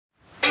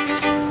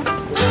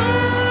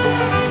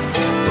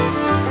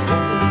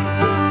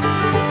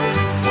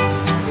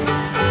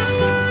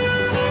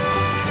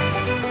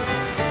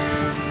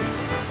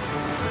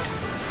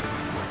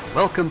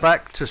Welcome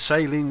back to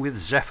Sailing with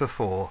Zephyr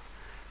IV.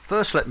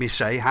 First, let me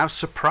say how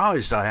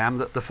surprised I am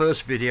that the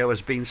first video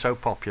has been so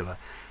popular.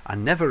 I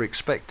never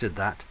expected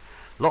that.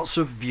 Lots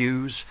of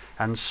views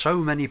and so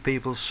many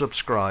people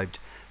subscribed.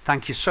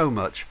 Thank you so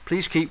much.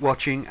 Please keep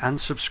watching and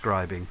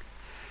subscribing.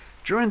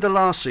 During the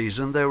last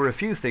season there were a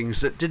few things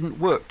that didn't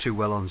work too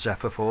well on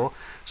Zephyr IV,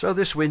 so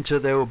this winter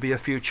there will be a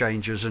few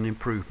changes and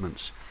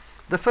improvements.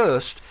 The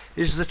first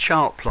is the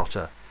chart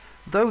plotter.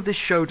 Though this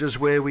showed us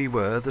where we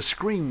were, the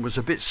screen was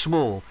a bit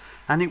small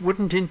and it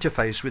wouldn't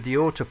interface with the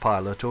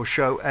autopilot or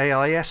show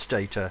AIS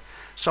data,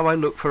 so I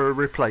looked for a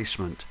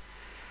replacement.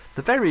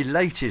 The very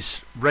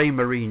latest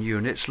Raymarine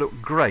units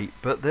look great,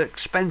 but they're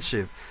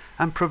expensive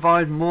and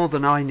provide more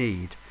than I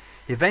need.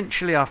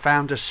 Eventually I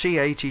found a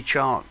C80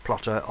 chart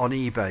plotter on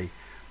eBay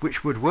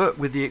which would work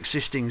with the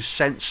existing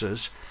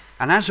sensors,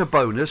 and as a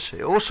bonus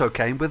it also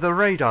came with a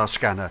radar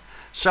scanner,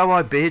 so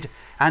I bid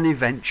and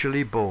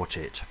eventually bought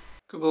it.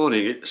 Good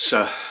morning, it's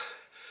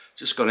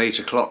just gone 8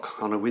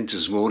 o'clock on a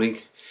winter's morning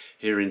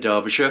here in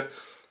Derbyshire,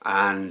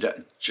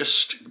 and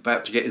just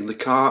about to get in the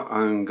car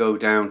and go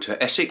down to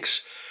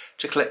Essex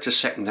to collect a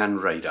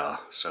second-hand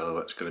radar. So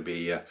it's going to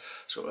be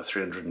sort of a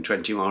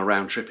 320 mile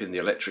round trip in the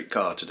electric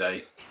car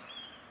today.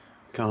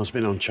 Car's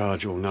been on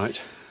charge all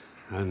night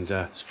and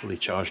it's fully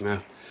charged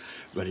now,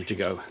 ready to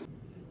go.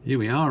 Here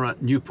we are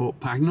at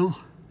Newport Pagnell,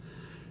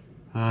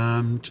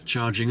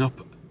 charging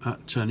up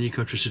at an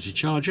Ecotricity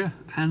charger,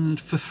 and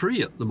for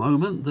free at the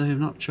moment. They're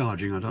not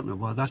charging. I don't know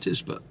why that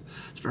is, but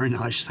it's very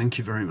nice. Thank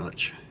you very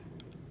much.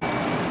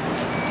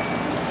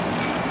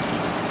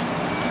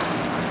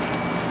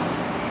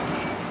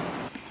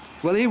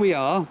 Well, here we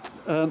are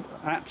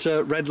at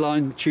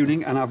Redline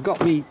Tuning, and I've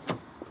got me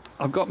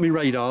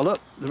radar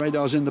up. The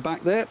radar's in the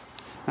back there,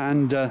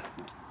 and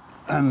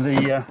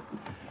the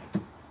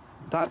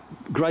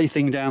that grey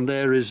thing down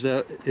there is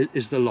the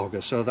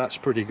logger, so that's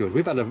pretty good.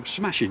 We've had a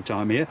smashing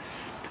time here.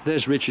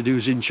 There's Richard,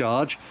 who's in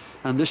charge,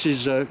 and this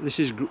is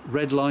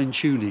Redline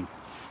Tuning.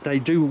 They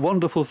do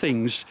wonderful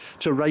things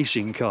to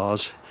racing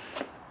cars.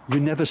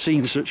 You've never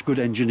seen such good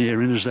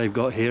engineering as they've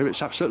got here.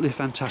 It's absolutely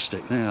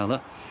fantastic. They are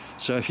there.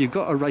 So if you've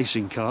got a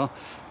racing car,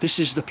 this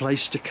is the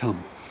place to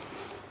come.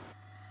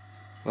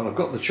 Well, I've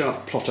got the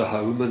chart plotter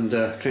home and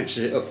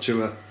connected it up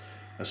to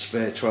a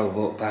spare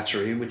 12-volt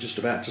battery, and we're just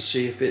about to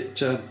see if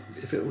it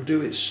will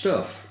do its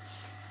stuff.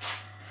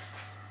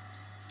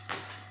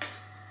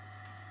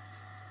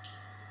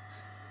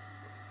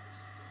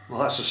 Well,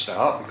 that's a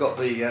start. We've got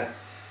the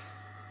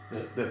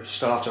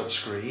startup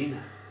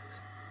screen,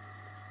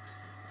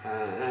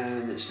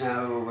 and it's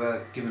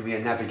now giving me a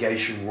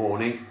navigation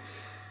warning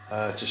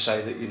to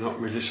say that you're not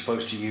really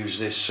supposed to use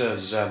this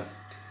as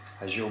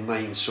your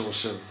main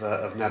source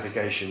of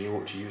navigation. You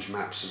ought to use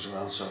maps as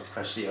well. So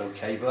press the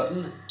OK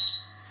button,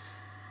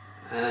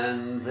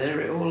 and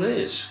there it all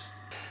is.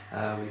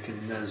 We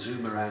can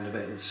zoom around a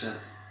bit and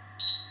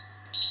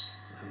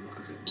look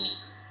a bit more.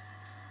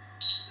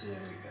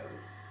 There we go.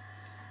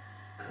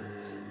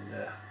 And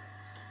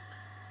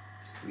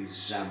we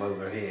zam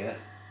over here,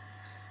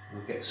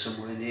 we'll get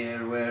somewhere near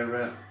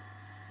where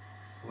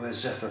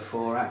Zephyr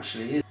IV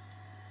actually is.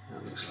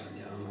 That looks like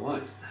the Isle of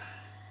Wight.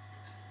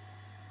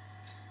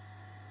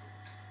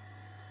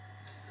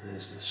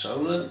 There's the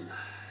Solent.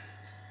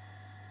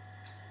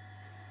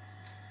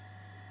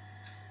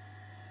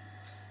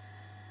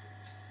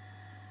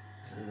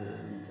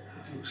 And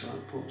that looks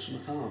like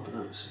Portsmouth Harbour,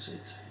 no, is it?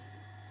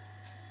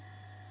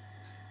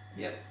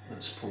 Yep,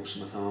 that's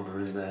Portsmouth Harbour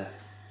in there.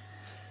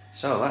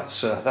 So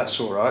that's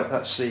all right.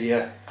 That's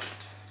the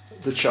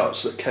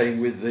charts that came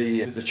with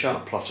the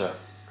chart plotter.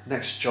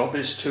 Next job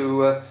is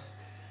to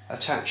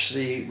attach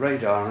the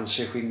radar and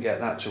see if we can get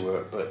that to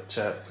work. But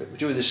we're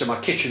doing this in my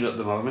kitchen at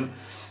the moment,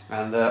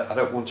 and I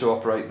don't want to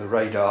operate the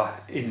radar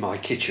in my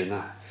kitchen.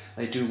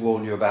 They do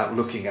warn you about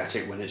looking at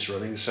it when it's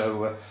running,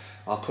 so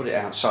I'll put it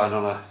outside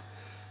on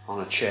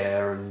a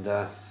chair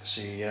and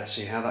see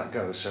how that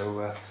goes.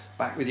 So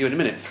back with you in a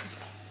minute.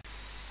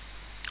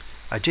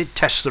 I did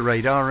test the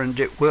radar and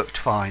it worked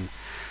fine,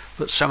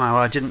 but somehow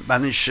I didn't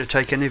manage to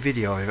take any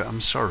video of it.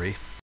 I'm sorry.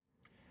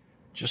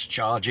 Just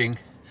charging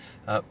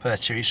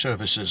battery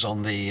services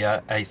on the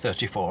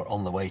A34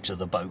 on the way to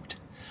the boat.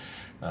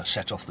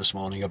 Set off this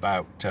morning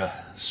about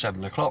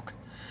 7 o'clock,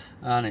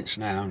 and it's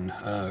now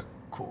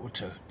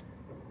 9:45.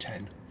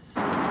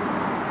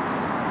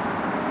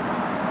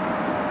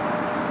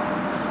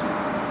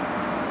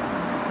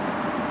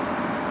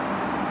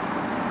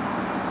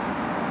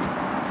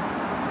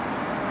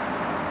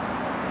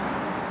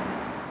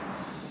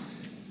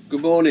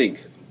 Good morning.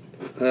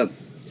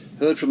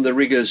 Heard from the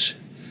riggers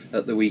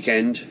at the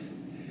weekend,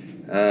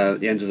 at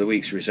the end of the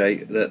week, shall we say,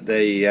 that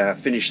they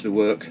finished the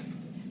work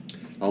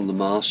on the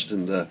mast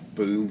and the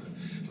boom,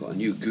 got a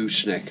new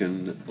gooseneck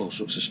and all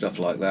sorts of stuff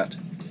like that.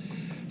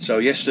 So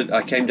yesterday,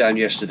 I came down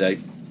yesterday,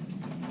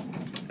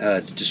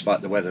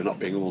 despite the weather not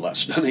being all that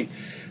stunning,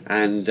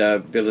 and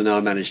Bill and I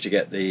managed to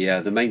get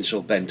the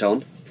mainsail bent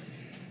on,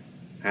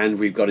 and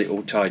we've got it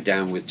all tied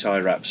down with tie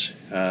wraps,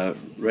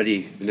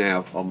 ready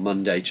now on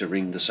Monday to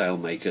ring the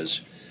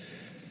sailmakers,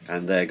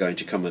 and they're going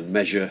to come and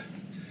measure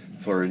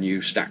for a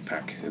new stack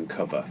pack and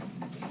cover.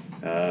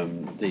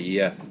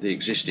 The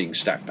existing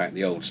stack pack,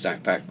 the old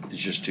stack pack, is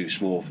just too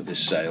small for this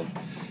sail.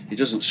 It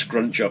doesn't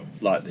scrunch up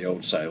like the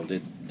old sail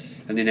did,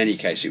 and in any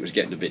case it was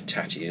getting a bit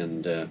tatty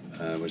and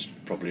was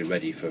probably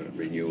ready for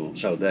renewal.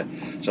 So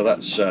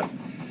that's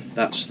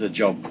the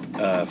job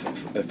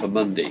for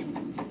Monday.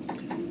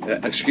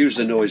 Excuse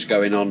the noise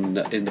going on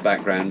in the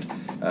background.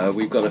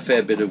 We've got a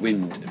fair bit of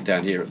wind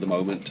down here at the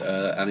moment,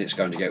 and it's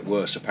going to get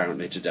worse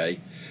apparently today,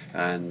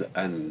 and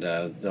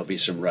there'll be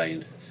some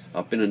rain.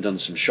 I've been and done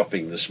some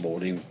shopping this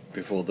morning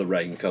before the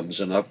rain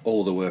comes, and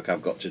all the work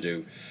I've got to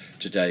do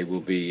today will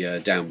be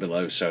down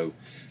below, so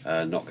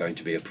not going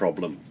to be a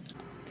problem.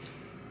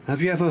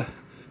 Have you ever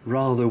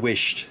rather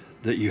wished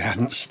that you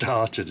hadn't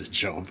started a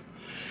job?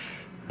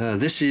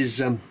 This is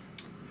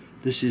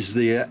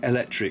the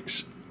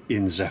electrics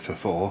in Zephyr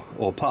IV,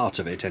 or part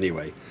of it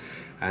anyway,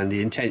 and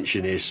the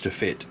intention is to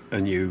fit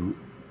a new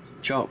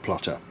chart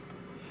plotter,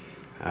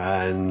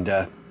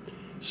 and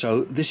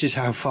so this is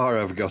how far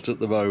I've got at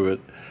the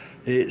moment.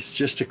 It's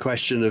just a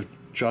question of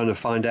trying to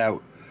find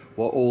out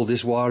what all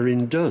this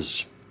wiring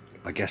does.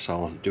 I guess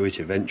I'll do it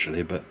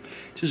eventually, but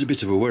it is a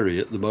bit of a worry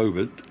at the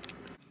moment.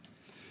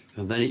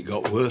 And then it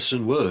got worse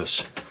and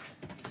worse.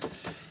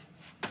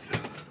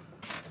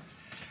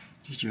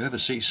 Did you ever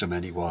see so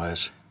many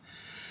wires?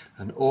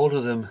 And all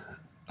of them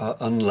are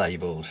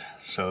unlabelled,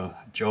 so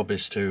the job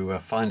is to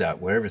find out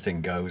where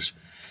everything goes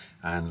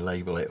and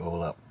label it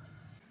all up.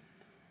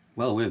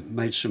 Well, we've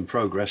made some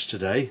progress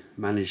today,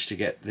 managed to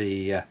get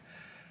the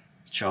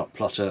chart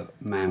plotter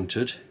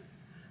mounted.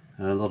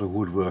 A lot of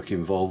woodwork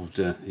involved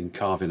in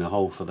carving a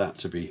hole for that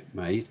to be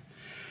made,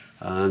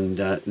 and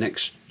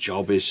next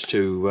job is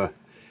to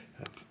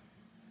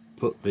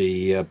put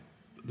the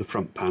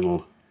front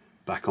panel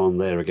back on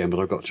there again, but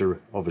I've got to,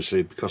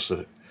 obviously, because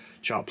the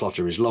chart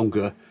plotter is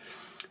longer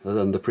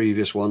than the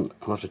previous one,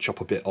 I'll have to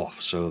chop a bit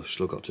off, so I've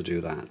still got to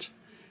do that.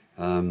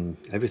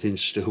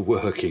 Everything's still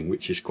working,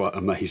 which is quite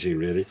amazing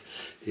really.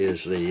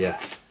 Here's the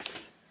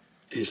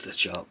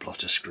chart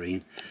plotter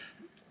screen.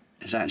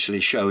 It's actually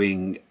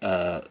showing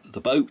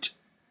the boat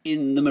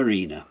in the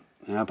marina.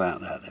 How about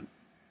that then?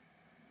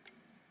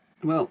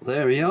 Well,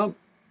 there we are,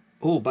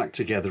 all back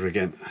together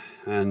again,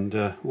 and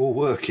all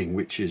working,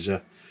 which is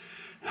a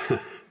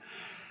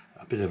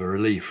bit of a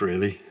relief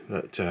really,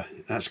 but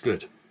that's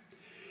good.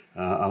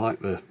 I like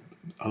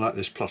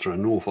this plotter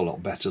an awful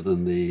lot better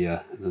than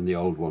the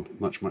old one.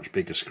 Much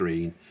bigger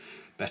screen,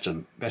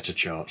 better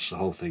charts. The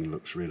whole thing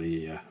looks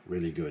really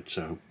really good.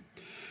 So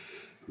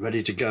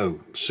ready to go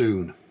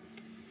soon.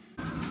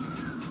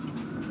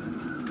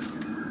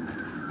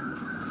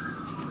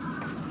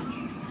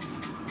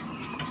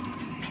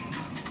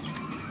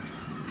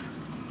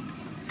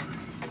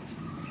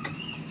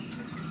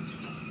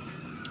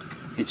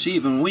 It's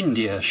even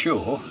windier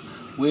ashore.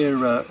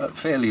 We're at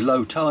fairly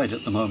low tide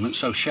at the moment,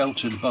 so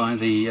sheltered by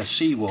the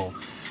seawall,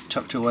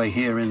 tucked away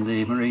here in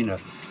the marina.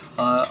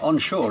 On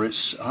shore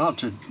it's hard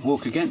to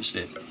walk against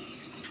it.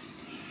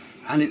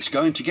 And it's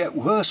going to get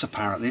worse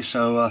apparently,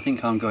 so I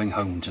think I'm going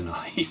home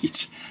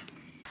tonight.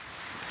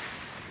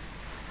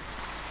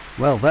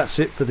 Well, that's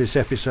it for this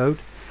episode.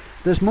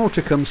 There's more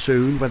to come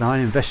soon when I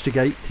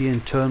investigate the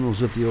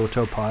internals of the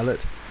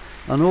autopilot,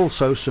 and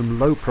also some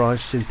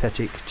low-price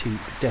synthetic teak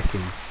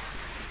decking.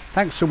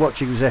 Thanks for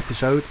watching this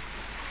episode.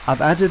 I've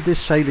added this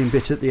sailing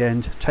bit at the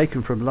end,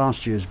 taken from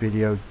last year's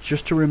video,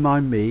 just to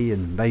remind me,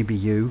 and maybe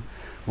you,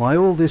 why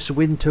all this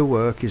winter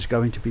work is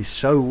going to be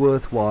so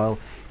worthwhile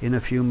in a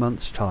few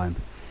months' time.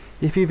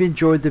 If you've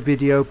enjoyed the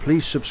video,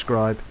 please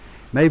subscribe.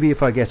 Maybe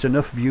if I get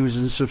enough views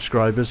and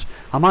subscribers,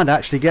 I might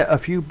actually get a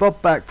few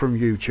bob back from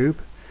YouTube.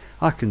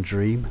 I can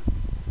dream.